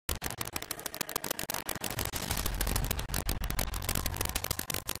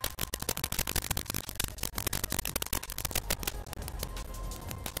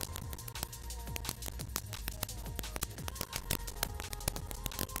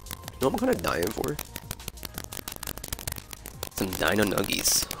know what I'm kind of dying for? Some dino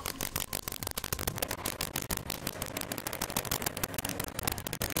nuggies.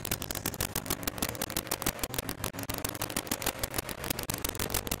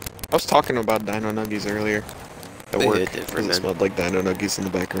 I was talking about dino nuggies earlier at They work hit because different, it man. smelled like dino nuggies in the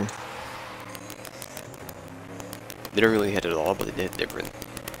back room. They don't really hit at all, but they hit different.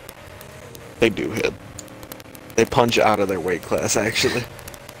 They do hit. They punch out of their weight class, actually.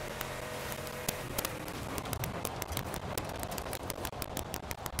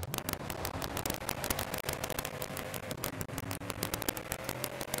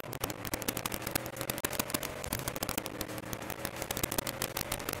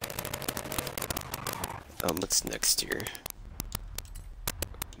 What's next here?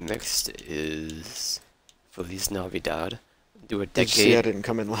 Next is Feliz Navidad. Do a Did you see I decade. didn't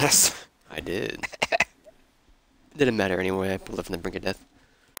come in last? I did. Didn't matter anyway. I lived on the brink of death.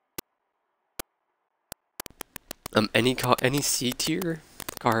 Any C tier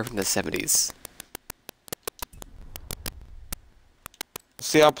car from the 70s.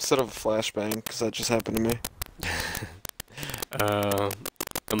 It's the opposite of a flashbang, because that just happened to me. I'm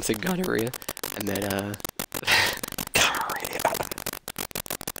gonna say gonorrhea, and then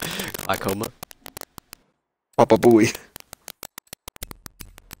glaucoma. Papa Booey.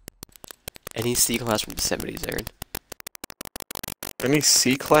 Any C class from the 70s, Aaron. Any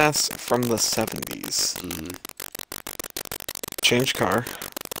C-Class from the 70s. Mm. Change car.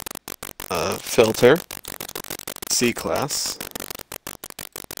 Filter. C-Class.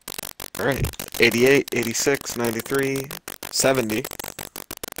 Alright. 88, 86, 93, 70.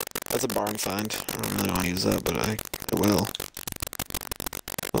 That's a barn find. I don't really want to use that, but I will.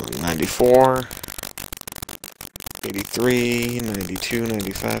 94. 83, 92,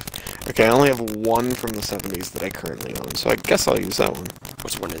 95. Okay, I only have one from the 70s that I currently own, so I guess I'll use that one.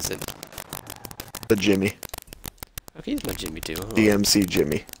 Which one is it? The Jimmy. Okay, he's my Jimmy too. Oh, DMC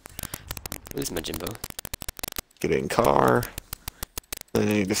Jimmy. where's my Jimbo? Get in car. Then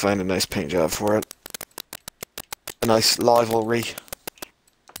I need to find a nice paint job for it. A nice livery.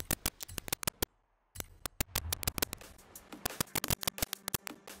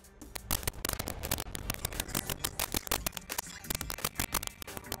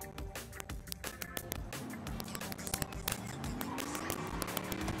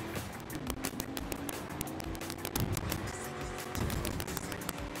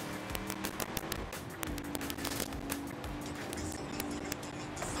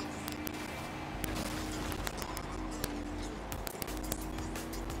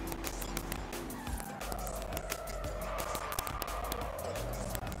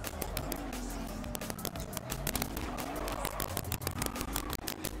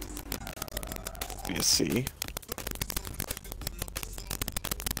 You see.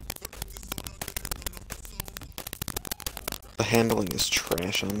 The handling is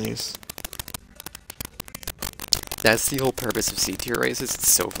trash on these. That's the whole purpose of C tier races.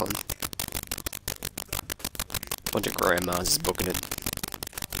 It's so fun. Bunch of grandmas just booking it.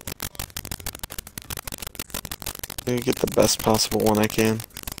 Let me get the best possible one I can.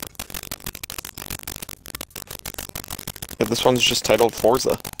 Yeah, this one's just titled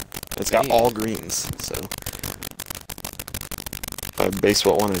Forza. It's got Hey. all greens, so I base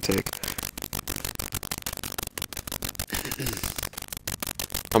what one I take.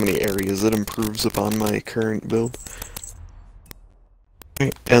 How many areas it improves upon my current build.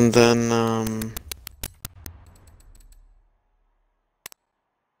 Right, and then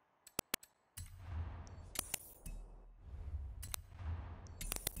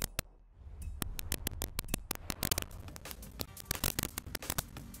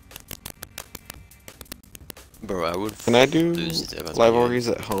Bro, I would can I do lose if I was rivalries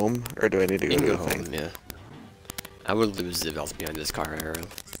at home, or do I need to go behind. You to can the go thing? home, yeah. I would lose if I was behind this car arrow.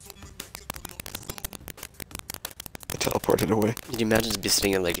 I teleported away. Can you imagine just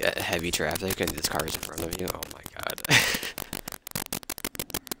sitting in like heavy traffic and this car is in front of you? Oh my god.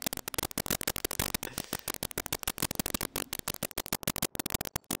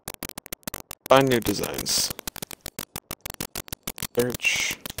 Find new designs.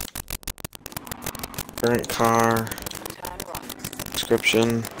 Search. Current car.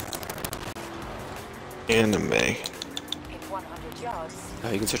 Description. Anime. In 100 yards.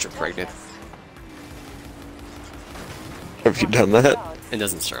 Oh, you can search for pregnant. Have you done that? It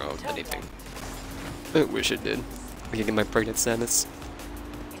doesn't start out with anything. I wish it did. I can get my pregnant status.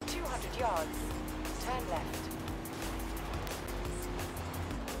 In 200 yards, turn left.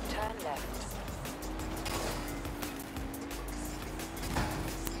 Turn left.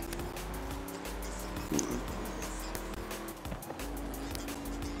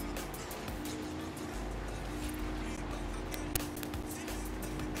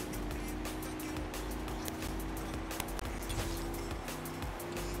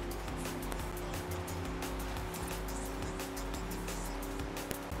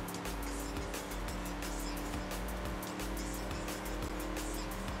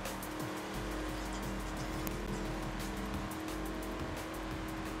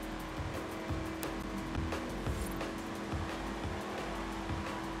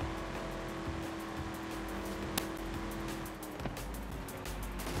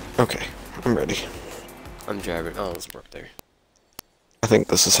 Okay, I'm ready. I'm driving. Oh, let's work there. I think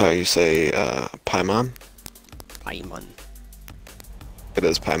this is how you say, Paimon. Paimon. It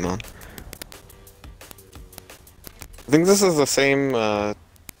is Paimon. I think this is the same,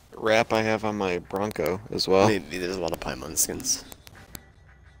 wrap I have on my Bronco as well. Maybe there's a lot of Paimon skins.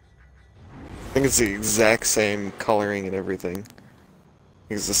 I think it's the exact same coloring and everything.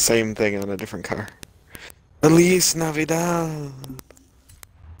 It's the same thing on a different car. Feliz Navidad!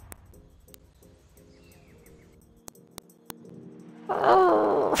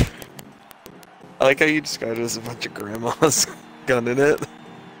 I like how you described it as a bunch of grandmas gunning it.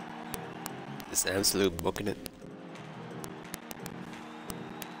 Just absolute booking it.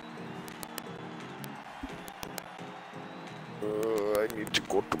 I need to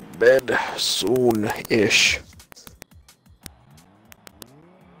go to bed soon-ish.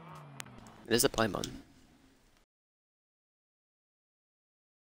 There's a Paimon.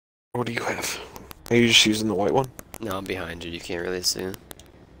 What do you have? Are you just using the white one? No, I'm behind you. You can't really see.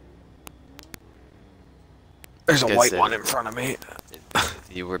 There's a Like I white said, one in front of me. If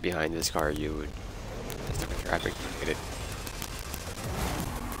you were behind this car, you would. It's like traffic. Get it.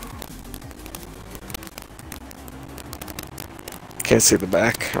 Can't see the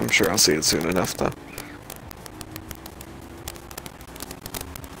back. I'm sure I'll see it soon enough, though.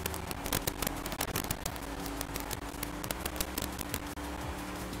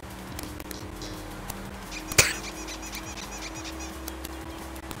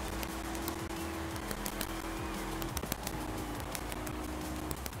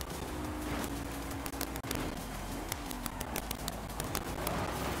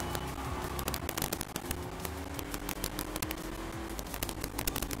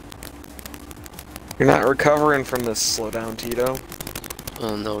 You're not recovering from this. Slow down, Tito.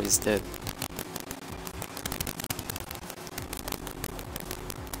 Oh no, he's dead.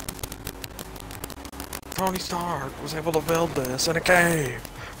 Tony Stark was able to build this in a cave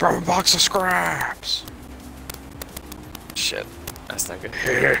from a box of scraps. Shit. That's not good.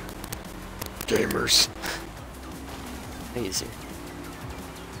 Gamers. Easy.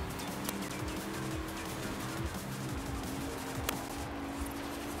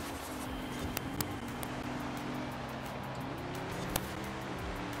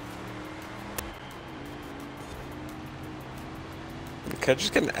 Can I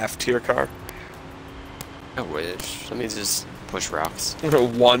just get an F tier car? I wish. Let me just push rocks.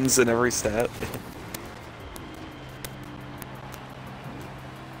 Ones in every stat.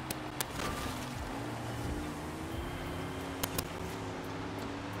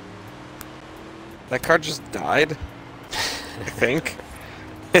 That car just died, I think.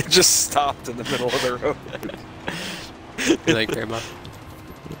 It just stopped in the middle of the road. Good night, Grandma.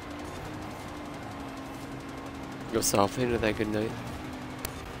 Go softly into that good night.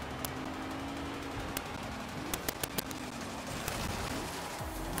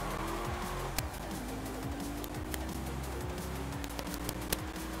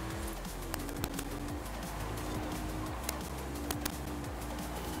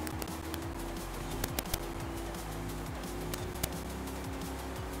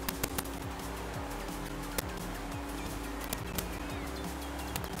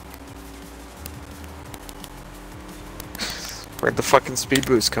 Where'd the fucking speed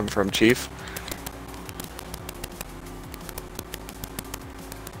boost come from, Chief?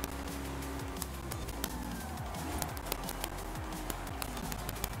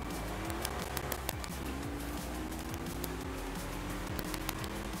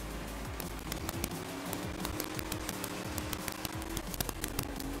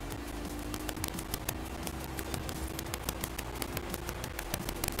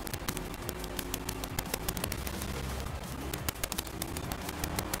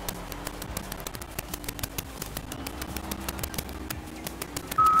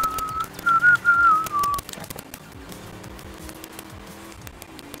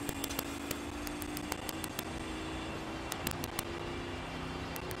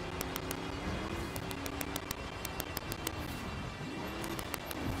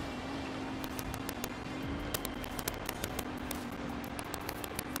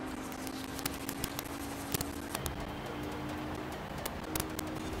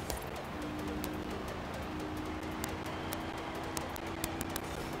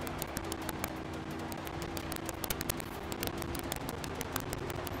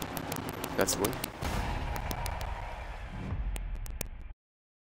 That's one.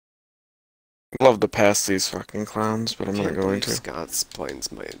 Love to pass these fucking clowns, but I'm not going to. Scott's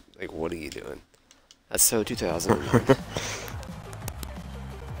planes, my like, what are you doing? That's so 2000.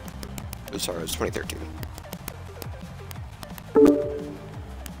 Oh, sorry, it was 2013.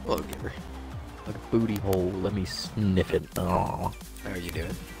 Hello, gamer. Like a booty hole. Let me sniff it. Oh. How are you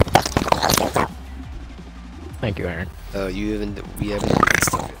doing? Thank you, Aaron. We haven't done good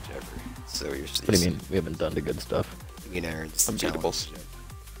stuff yet, ever. So you're What do you mean? We haven't done the good stuff. Me and Aaron just Unbeatables.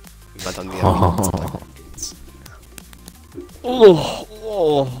 We've not done the other games.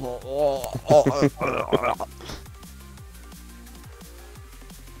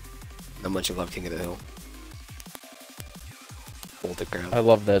 Not much love King of the Hill. Hold the ground. I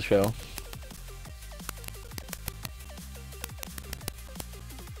love that show.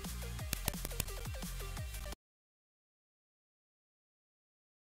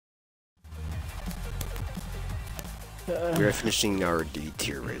 We are finishing our D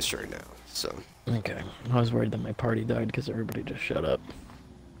tier race right now, so. Okay. I was worried that my party died because everybody just shut up.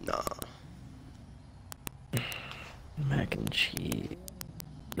 Nah. Mac and cheese.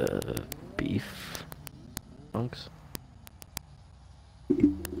 The beef. Chunks.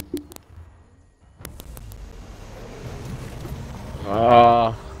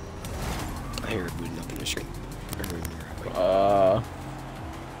 I hear it booting up in the screen.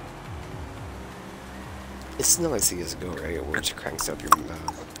 It's not like CSGO, right? Where it just cranks up your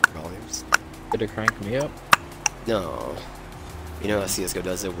volumes. Did it crank me up? No. You know how CSGO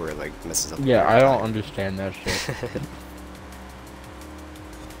does it, where it like messes up. Yeah, I don't understand that shit.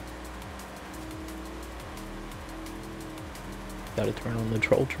 Gotta turn on the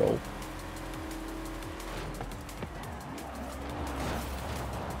troll.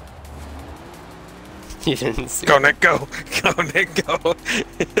 You didn't see Go, Nick, go! Go, Nick, go!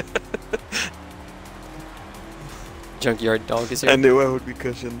 Junkyard dog is here. I knew I would be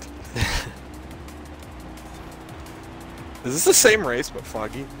cushioned. Is this the same race but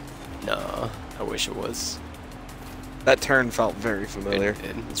foggy? Nah, I wish it was. That turn felt very familiar.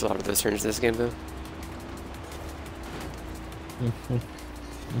 There's a lot of those turns in this game, though.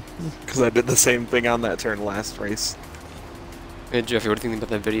 Because I did the same thing on that turn last race. Hey, Jeffy, what do you think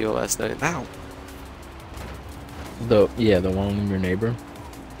about that video last night? Ow! The one with your neighbor.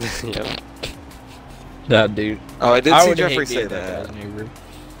 Yeah. That dude. Oh, I did I see would Jeffrey hate say being that. guy's neighbor.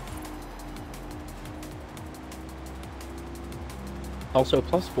 Also,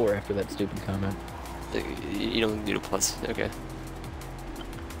 +4 after that stupid comment. You don't need a plus. Okay.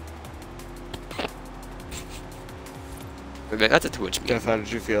 Okay, that's a Twitch meme. Jeff, how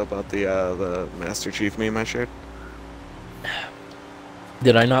did you feel about the Master Chief meme I shared?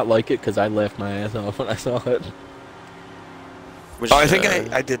 Did I not like it? Because I laughed my ass off when I saw it. Which, Oh, I think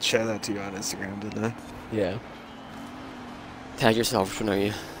I did share that to you on Instagram, didn't I? Yeah. Tag yourself, which one are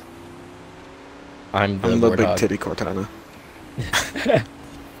you? I'm the I'm the big Warthog. titty Cortana.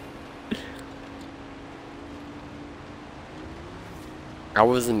 I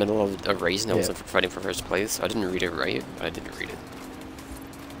was in the middle of a race and I was Yeah. fighting for first place. I didn't read it right, but I didn't read it.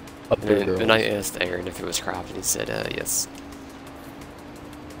 Up there, girl. And I asked Aaron if it was cropped, and he said, yes.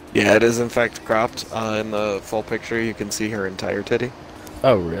 Yeah, it is in fact cropped. In the full picture, you can see her entire titty.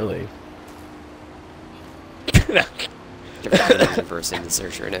 Oh, really? You're reversing the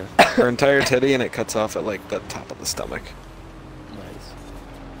search right now. Her entire titty, and it cuts off at like the top of the stomach. Nice.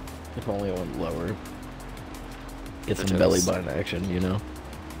 If only it went lower. Get The some belly toes. button action, you know?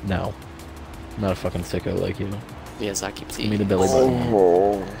 No. I'm not a fucking sicko like you. Yes, I keep Give seeing me the belly button.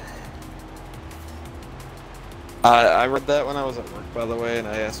 Oh. I read that when I was at work, by the way, and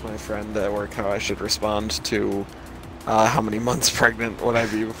I asked my friend at work how I should respond to how many months pregnant would I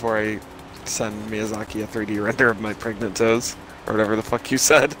be before I send Miyazaki a 3D render of my pregnant toes, or whatever the fuck you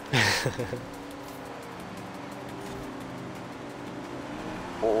said.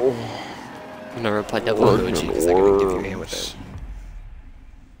 Oh. I'm gonna reply double emoji because I'm gonna give you a hand with it.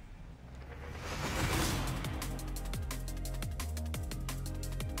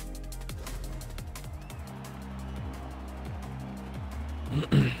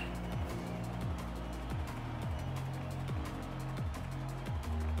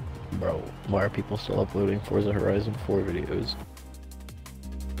 Bro, why are people still uploading Forza Horizon 4 videos?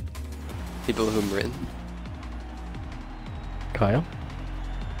 People whom written. Kyle?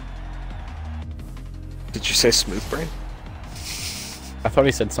 Did you say smooth brain? I thought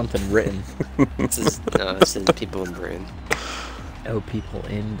he said something written. It says people in Britain. Oh, people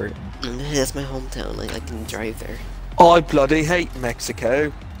in Britain. That's my hometown. I can drive there. I bloody hate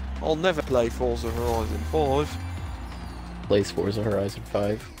Mexico. I'll never play Forza Horizon 5. Plays Forza Horizon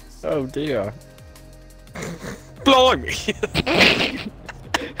 5. Oh dear. Blimey!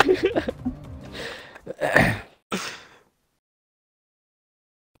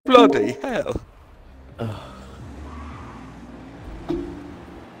 Bloody hell.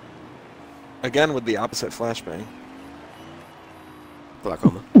 Again with the opposite flashbang.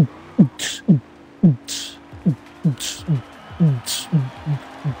 Glaucoma.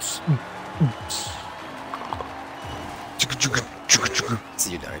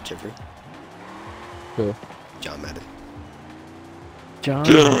 See you died, Jeffrey. Who? John Madden. John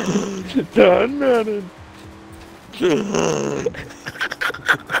Madden.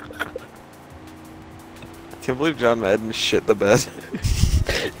 Can't believe John Madden shit the bed.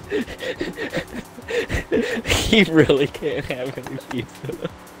 He really can't have any pizza.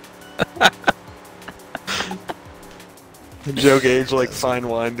 Joke age like fine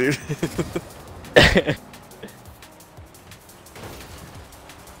wine, dude.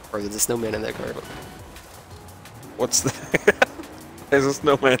 Or there's a snowman in that car. What's that? There's a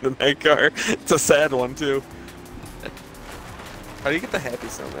snowman in that car. It's a sad one, too. How do you get the happy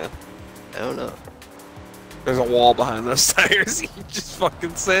snowman? I don't know. There's a wall behind those tires. You just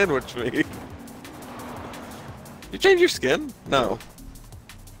fucking sandwich me. You change your skin? No.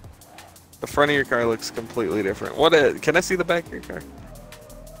 The front of your car looks completely different. Can I see the back of your car?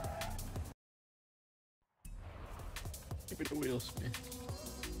 Give me the wheels, man.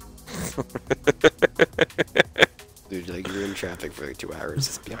 Dude, like you're in traffic for like 2 hours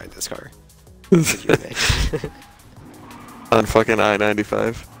just behind this car. On fucking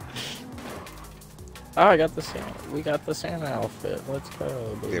I-95. Oh, I got the Santa. We got the Santa outfit. Let's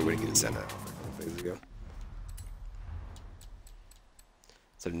go. Baby. Okay, we didn't get a Santa a couple days ago.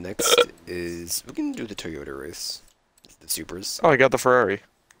 So next is we can do the Toyota race, the Supras. Oh, I got the Ferrari.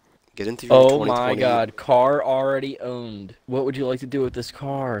 Get into your Oh 2020. my God! Car already owned. What would you like to do with this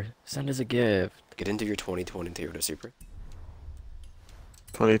car? Send as a gift. Get into your 2020 Toyota Supra.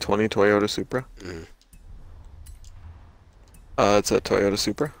 2020 Toyota Supra. Mm. It's a Toyota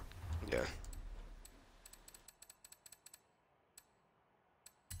Supra. Yeah.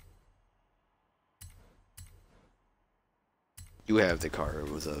 You have the car.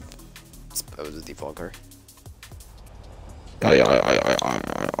 It was a default car. Yeah,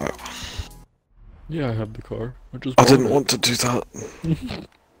 I have the car. I didn't want to do that.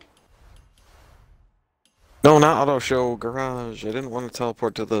 No, not auto show garage. I didn't want to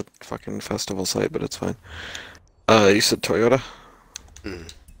teleport to the fucking festival site, but it's fine. You said Toyota?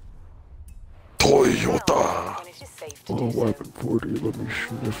 Mm. Toyota! When it is safe to Oh, do so. weapon 40. Let me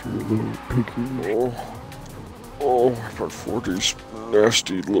sniff your little piggy. Oh, weapon 40's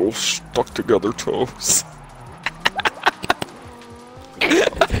nasty little stuck together toes.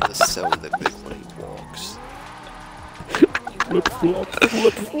 The sound that makes when he walks. Flip flop,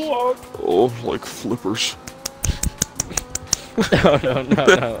 flip flop. Oh, like flippers.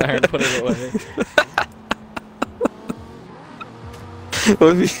 No, Aaron, put it away.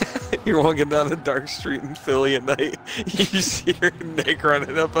 What if you're walking down a dark street in Philly at night, you just hear Nick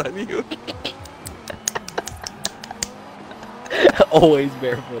running up on you? Always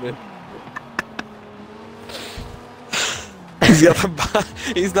barefooted.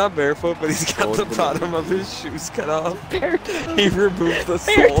 He's not barefoot, but he's got the bottom of his shoes cut off. He removed the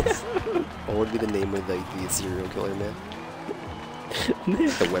soles. What would be the name of like the serial killer man?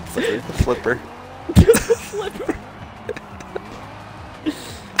 The web flipper. The flipper. Flipper.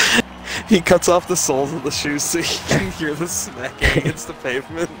 He cuts off the soles of the shoes so you can hear the smacking against the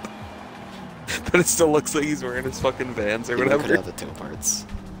pavement. But it still looks like he's wearing his fucking Vans or whatever. Cut out the tail parts.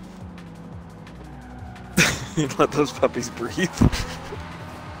 You let those puppies breathe.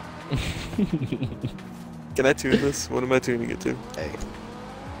 Can I tune this? What am I tuning it to? Hey.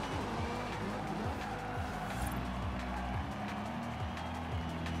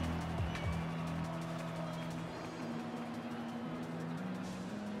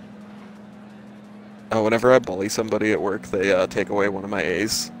 Whenever I bully somebody at work, they take away one of my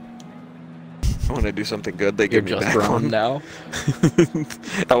A's. When I do something good, they give me back one. Now?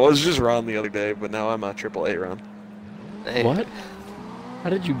 I was just Ron the other day, but now I'm a triple A Ron. Hey. What? How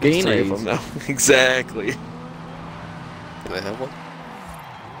did you gain 3 of A's? them now. Exactly. Can I have one?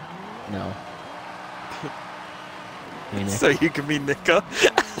 No. Hey, Nick. So you can be Nika.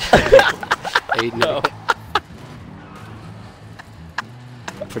 Hey, Nick. No.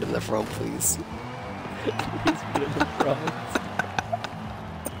 Put it in the front, please. Please put it in the front.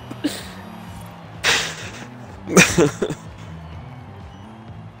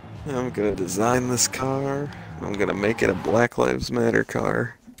 I'm gonna design this car. I'm gonna make it a Black Lives Matter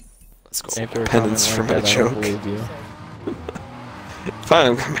car. Let's go. After a Penance comment for like my that, I don't joke. believe you. Fine,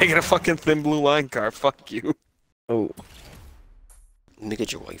 I'm gonna make it a fucking thin blue line car. Fuck you. Oh. Make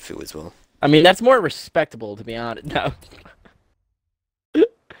it your waifu as well. I mean, that's more respectable, to be honest. No.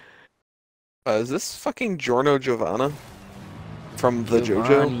 Is this fucking Giorno Giovanna? From the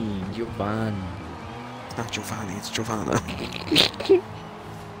JoJo? Giovanni. It's not Giovanni, it's Giovanna. Hey,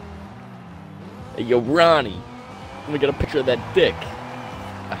 yo, Ronnie. Let me get a picture of that dick.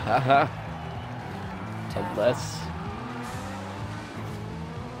 Ahaha. Unless.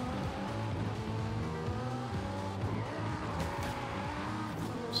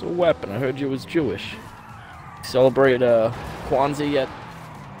 It's a weapon. I heard you was Jewish. Celebrate Kwanzaa yet?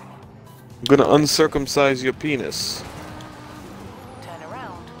 I'm gonna uncircumcise your penis. Turn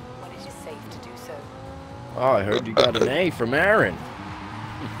around when it is safe to do so. Oh, I heard you got an A from Aaron.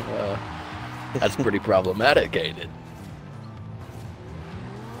 That's pretty problematic, ain't it?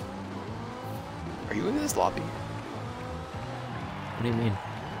 Are you in this lobby? What do you mean?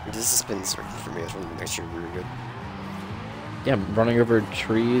 This has been certain for me. I just want to make sure we were good. Yeah, I'm running over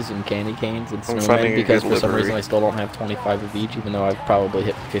trees and candy canes and I'm snowmen finding a because good for some livery. reason I still don't have 25 of each, even though I've probably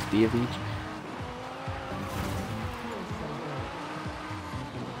hit 50 of each.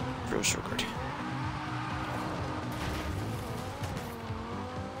 Real short.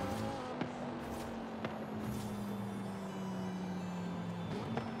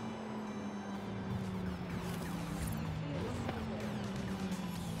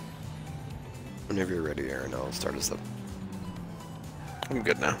 Whenever you're ready, Aaron, I'll start us up. I'm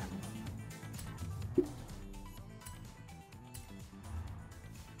good now.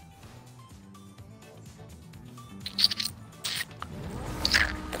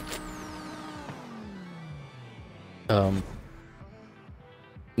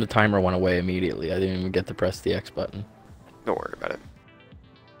 The timer went away immediately. I didn't even get to press the X button. Don't worry about it.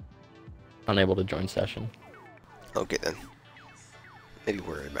 Unable to join session. Okay then. Maybe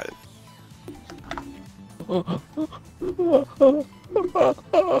worry about it.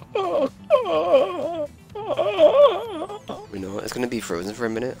 You know, it's gonna be frozen for a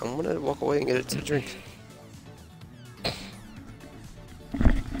minute. I'm gonna walk away and get it to drink.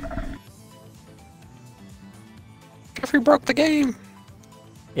 Jeffrey broke the game!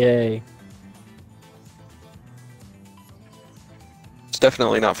 Yay. It's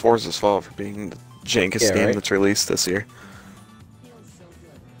definitely not Forza's fault for being the jankest Yeah, game right? that's released this year.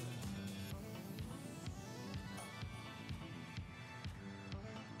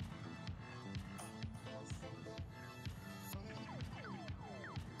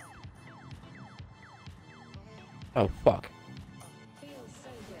 Oh, fuck.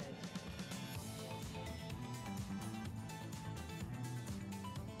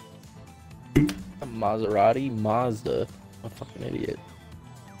 A Maserati Mazda. I'm a fucking idiot.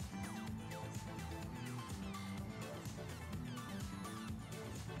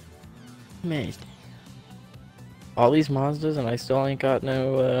 Man. All these Mazdas and I still ain't got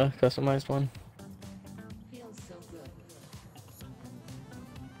no customized one?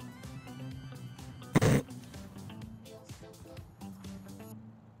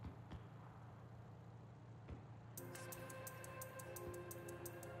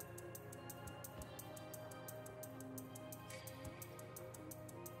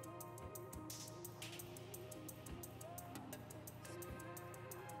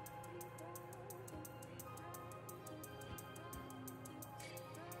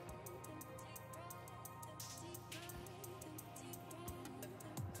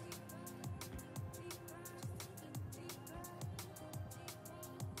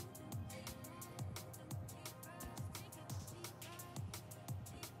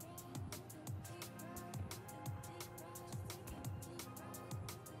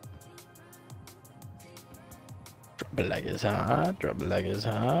 Drop it like it's hot, drop it like it's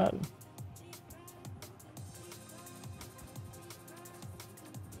hot.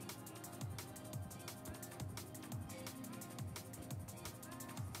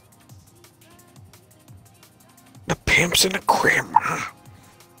 The pimps in the crib.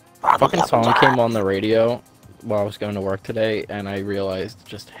 Fucking song came on the radio while I was going to work today, and I realized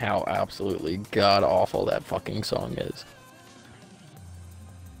just how absolutely god awful that fucking song is.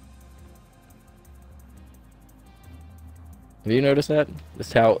 Have you noticed that?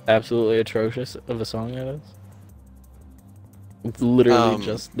 Just how absolutely atrocious of a song that is? It's literally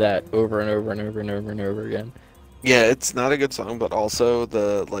just that over and over and over and over and over again. Yeah, it's not a good song, but also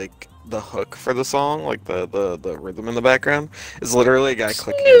the hook for the song, like the rhythm in the background, is literally a guy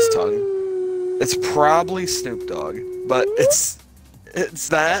clicking his tongue. It's probably Snoop Dogg, but it's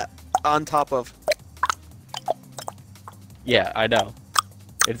that on top of. Yeah, I know.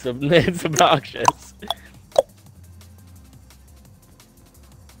 It's obnoxious.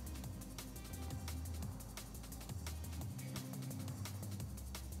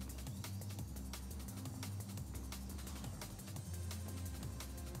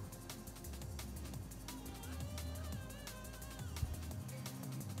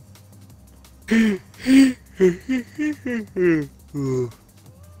 You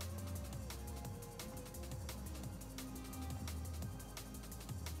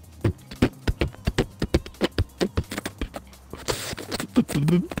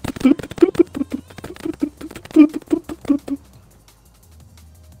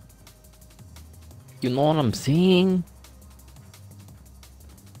know what I'm saying?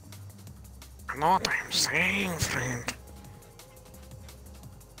 I know what I'm saying, friend.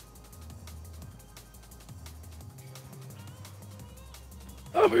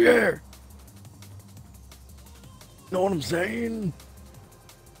 Over here. Know what I'm saying?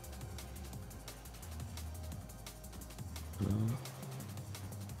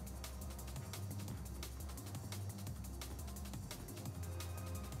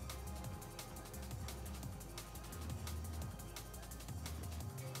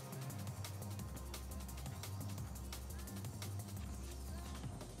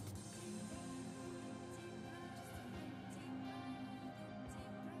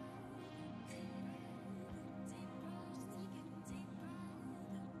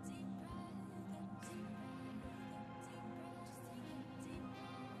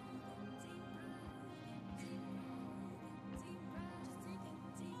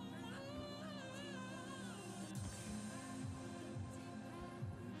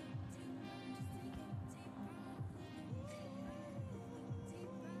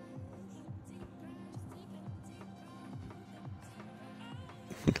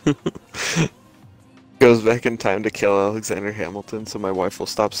 Goes back in time to kill Alexander Hamilton, so my wife will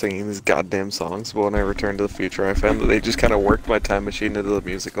stop singing these goddamn songs. But when I return to the future, I found that they just kind of worked my time machine into the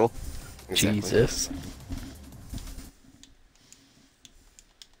musical. Exactly. Jesus.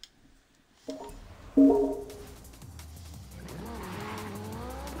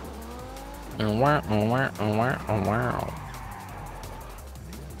 Wow.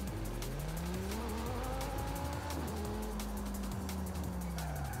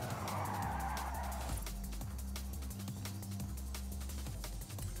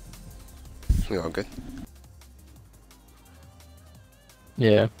 We all good?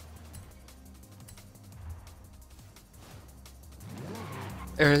 Yeah.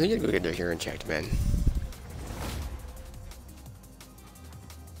 Aaron, you gotta go get their hearing checked, man.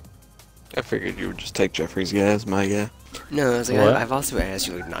 I figured you would just take Jeffrey's guy as my guy. No, I was like, What? I've also asked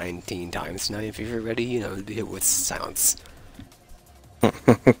you like 19 times tonight if you're ready, you know, to hit with silence.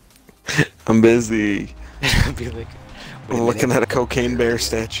 I'm busy. I'd be like, wait I'm a looking minute. at a cocaine bear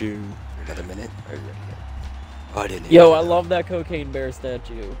statue. Another minute? Are you ready yet? Oh, I didn't. Yo, I love that cocaine bear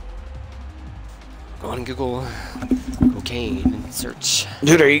statue. Go on Google cocaine and search.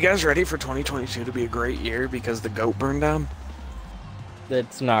 Dude, are you guys ready for 2022 to be a great year because the goat burned down?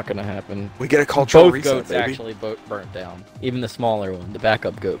 That's not gonna happen. We get a cultural Both reset, goats baby. actually burnt down. Even the smaller one, the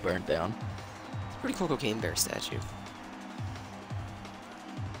backup goat burnt down. It's a pretty cool cocaine bear statue.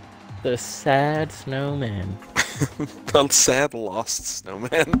 The sad snowman. The sad lost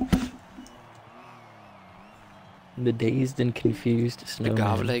snowman. The dazed and confused The snowman.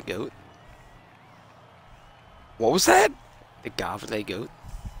 goblet goat. What was that? The goblet goat.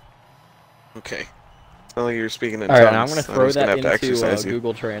 Okay. Oh, you're speaking in Alright, tongues. now I'm gonna I'm throw just gonna that have to into exercise you.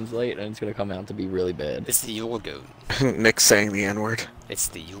 Google Translate, and it's gonna come out to be really bad. It's the Yule goat. Nick's saying the N-word, It's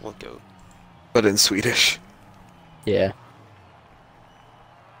the Yule goat. but in Swedish. Yeah.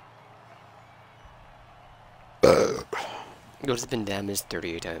 Goat's been damaged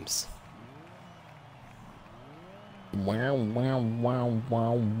 38 times. Wow, wow, wow,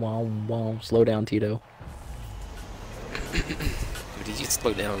 wow, wow, wow. Slow down, Tito. But did you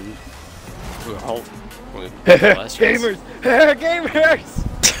slow down to a halt? Gamers!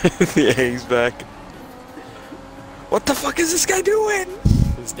 Gamers! Yeah, he's back. What the fuck is this guy doing?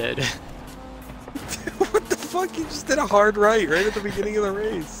 He's dead. What the fuck? He just did a hard right at the beginning of the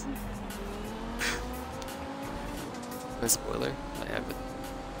race. No spoiler. I have it.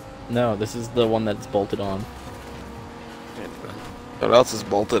 No, this is the one that's bolted on. What else is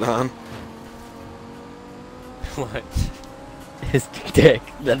bolted on? What? His dick.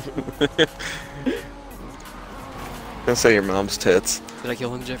 That's Gonna say your mom's tits. Did I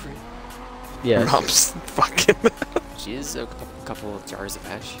kill him, Jeffrey? Your yeah, mom's fucking. She is a couple of jars of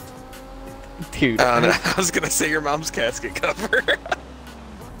ash. dude. No, I was gonna say your mom's casket cover.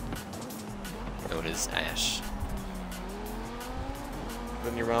 Known as ash.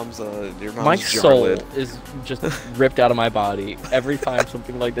 Then your mom's My jar soul lid. is just ripped out of my body every time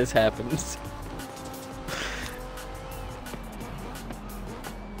something like this happens.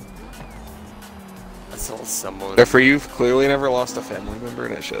 I saw someone. Jeffrey, you've clearly never lost a family member,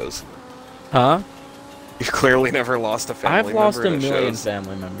 and it shows. Huh? You've clearly never lost a family I've member, lost a and it million shows.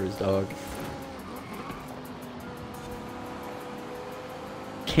 family members, dog.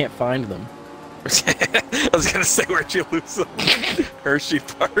 can't find them. I was gonna say, where'd you lose them? Hershey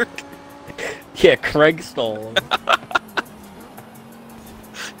Park. Yeah, Craig stole them.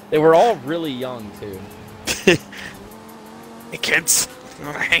 They were all really young, too. Hey kids, you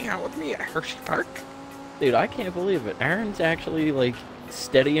wanna hang out with me at Hershey Park? Dude, I can't believe it. Aaron's actually, like,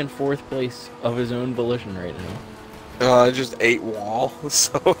 steady in 4th place of his own volition right now. I just ate wall,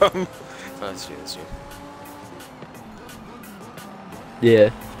 so Oh, that's you, that's you.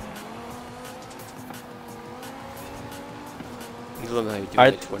 Yeah. You love how you do I-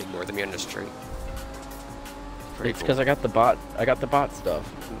 like 20 more than me on the street. It's because I got the bot. I got the bot stuff.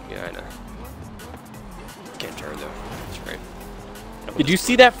 Yeah, I know. Can't turn though. That's right. Did you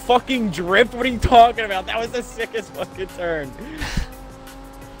see that fucking drift? What are you talking about? That was the sickest fucking turn.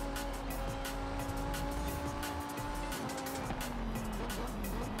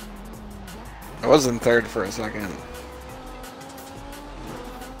 I was in 3rd for a second.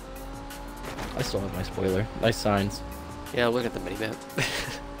 I still have my spoiler. Nice signs. Yeah, look at the minimap.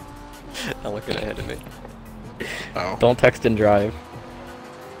 I'm looking ahead of me. Oh. Don't text and drive.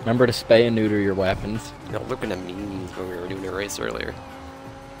 Remember to spay and neuter your weapons. No, looking at me when we were doing a race earlier.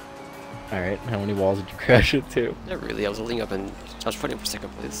 Alright, how many walls did you crash into? Not really, I was holding up and I was fighting for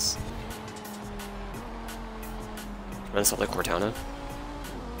 2nd place. Run stuff like Cortana.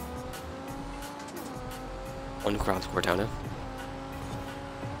 Uncropped Cortana.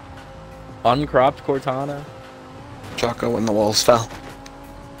 Uncropped Cortana? Choco when the walls fell.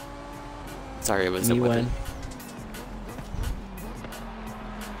 Sorry, it was a Me weapon. when?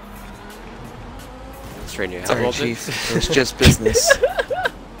 Straighten you out a Sorry, little bit. Chief. It was just business.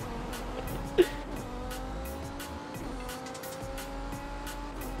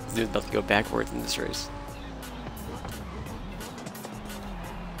 This dude's about to go backwards in this race.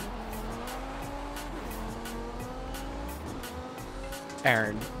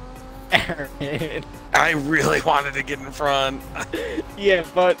 Aaron. Aaron. I really wanted to get in front. Yeah,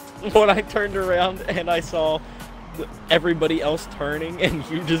 but when I turned around and I saw everybody else turning and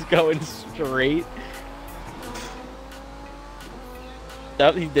you just going straight.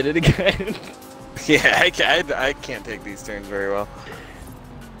 That he did it again. Yeah, I can't take these turns very well.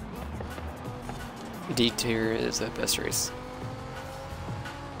 D tier is the best race.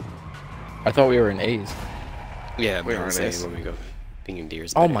 I thought we were in A's. Yeah, We we are were in saying Ace. when we go pinging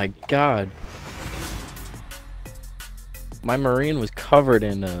deers. Oh my god. My Marine was covered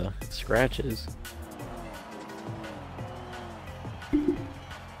in scratches.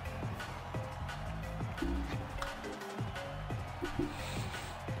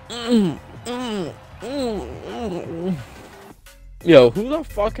 Yo, who the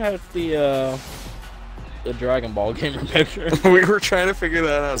fuck has the Dragon Ball gamer picture? We were trying to figure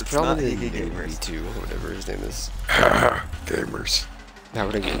that out. It's It's not probably Iggy Gamer Gamers. V2 or whatever his name is. Gamers. How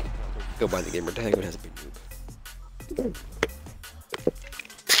would I go by the gamer tag when it has a big noob?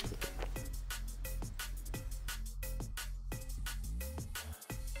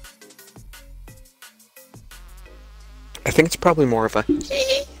 I think it's probably more of a.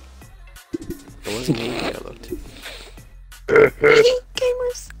 It wasn't me, I looked.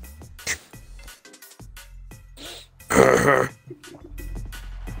 Gamers.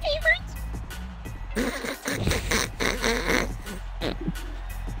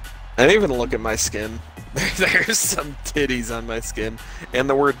 I didn't even look at my skin. There's some titties on my skin, and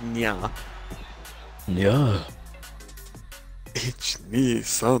the word nya. Yeah.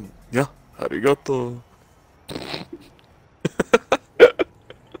 Ichi-ni-san, nya, arigato.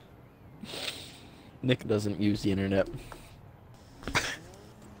 Nick doesn't use the internet.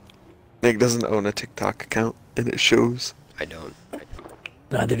 Nick doesn't own a TikTok account, and it shows. I don't.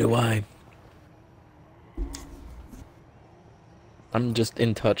 Neither do I. I'm just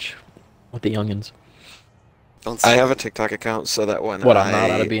in touch with the youngins. Don't I say have a TikTok account so that when What, I'm not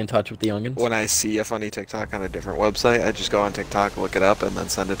allowed to be in touch with the youngins? when I see a funny TikTok on a different website, I just go on TikTok, look it up, and then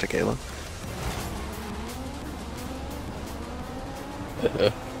send it to Kayla.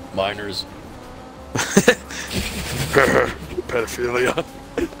 Minors. Pedophilia.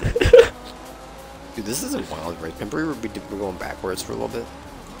 Dude, this is a wild race. Remember we were going backwards for a little bit?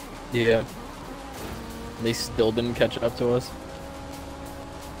 Yeah. They still didn't catch up to us.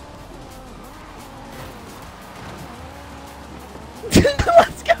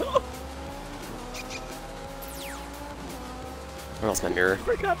 Let's go! Where else my mirror? I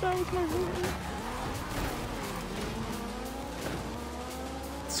forgot that was my mirror.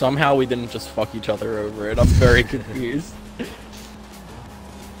 Somehow we didn't just fuck each other over it. I'm very confused. Let's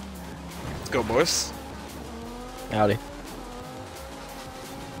go, boys. Howdy.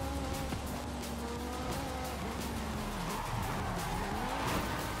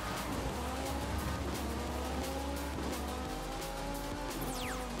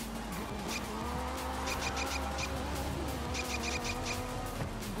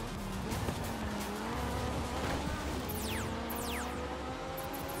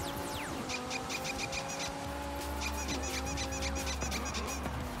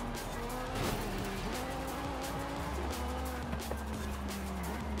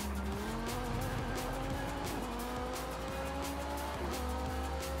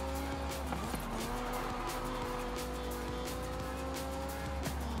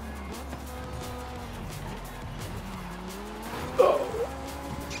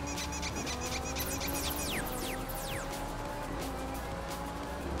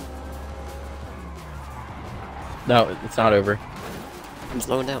 No, it's not over. I'm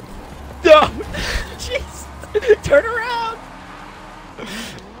slowing down. No! Jeez! Turn around!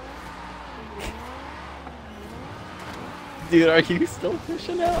 Dude, are you still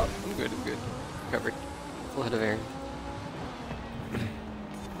pushing out? I'm good, I'm good. Covered. Full head of air.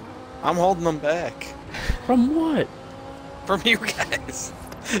 I'm holding them back. From what? From you guys.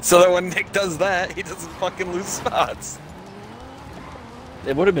 So that when Nick does that, he doesn't fucking lose spots.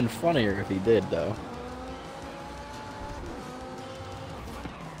 It would have been funnier if he did, though.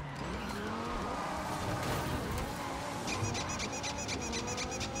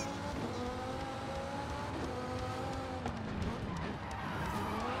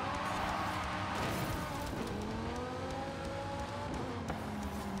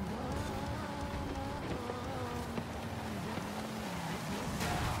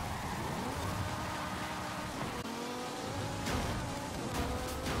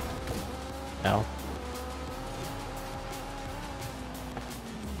 Ow.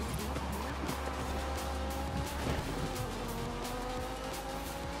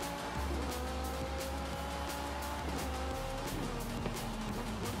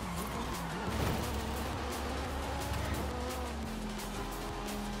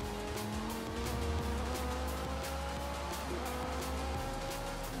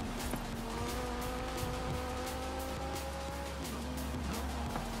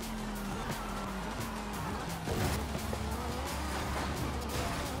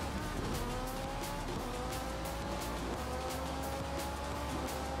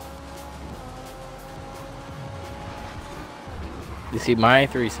 You see, my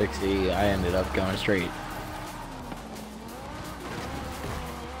 360, I ended up going straight.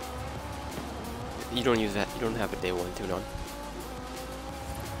 You don't use that. You don't have a day one tune on.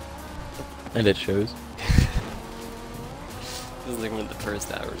 And it shows. This is like one of the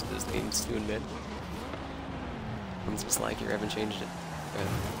first hours of this game's tune, man. I'm just like, you haven't changed it.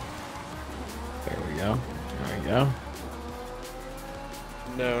 There we go. There we go.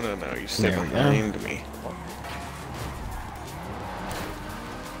 No, you stay There we go. behind me.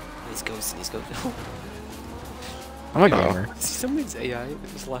 These ghosts, these ghosts. I'm a gamer. See somebody's AI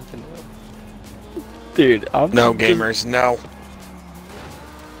just laughing now. Dude, I'm No, just- gamers, no.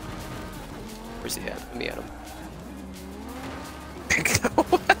 Where's he at? Let me at him.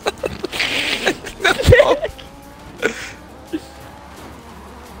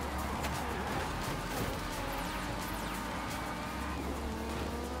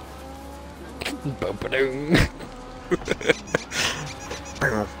 Ba-ba-doom.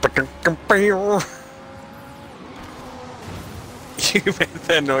 You made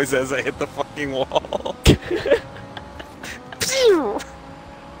that noise as I hit the fucking wall.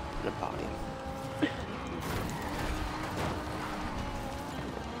 In a body.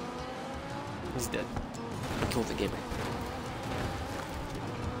 He's dead. I killed the gamer.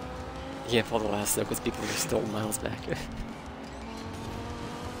 You can't follow the last step because people are still miles back.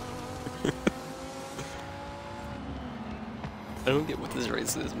 I don't get what this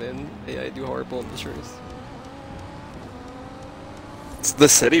race is, man. AI do horrible in this race. It's the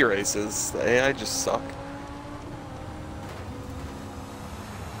city races. The AI just suck.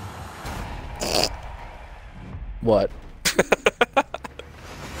 What?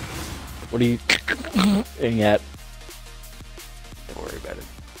 What are you aiming at? Don't worry about it.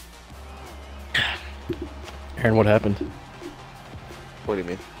 Aaron, what happened? What do you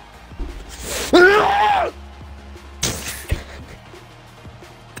mean?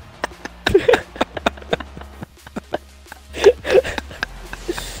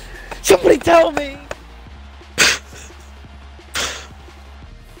 Somebody tell me!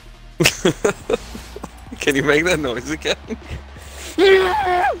 Can you make that noise again?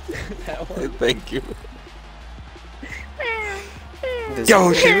 That one. Thank you. This Yo,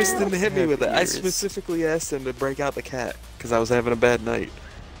 is- Sheamus didn't hit me with it. I Years. specifically asked him to break out the cat because I was having a bad night.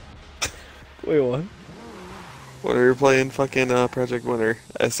 Wait, what? When we were playing fucking Project Winter,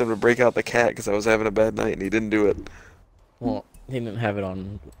 I asked him to break out the cat because I was having a bad night and he didn't do it. Well, he didn't have it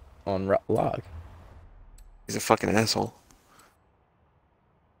on log. He's a fucking asshole.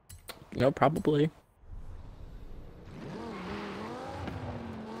 No, probably.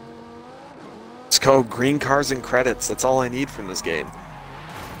 It's called green cars and credits. That's all I need from this game.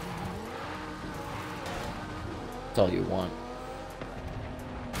 That's all you want.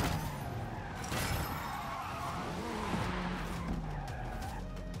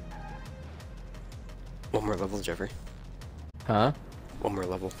 One more level, Jeffrey. Huh? One more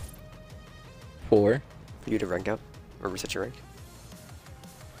level. 4. For you to rank up or reset your rank.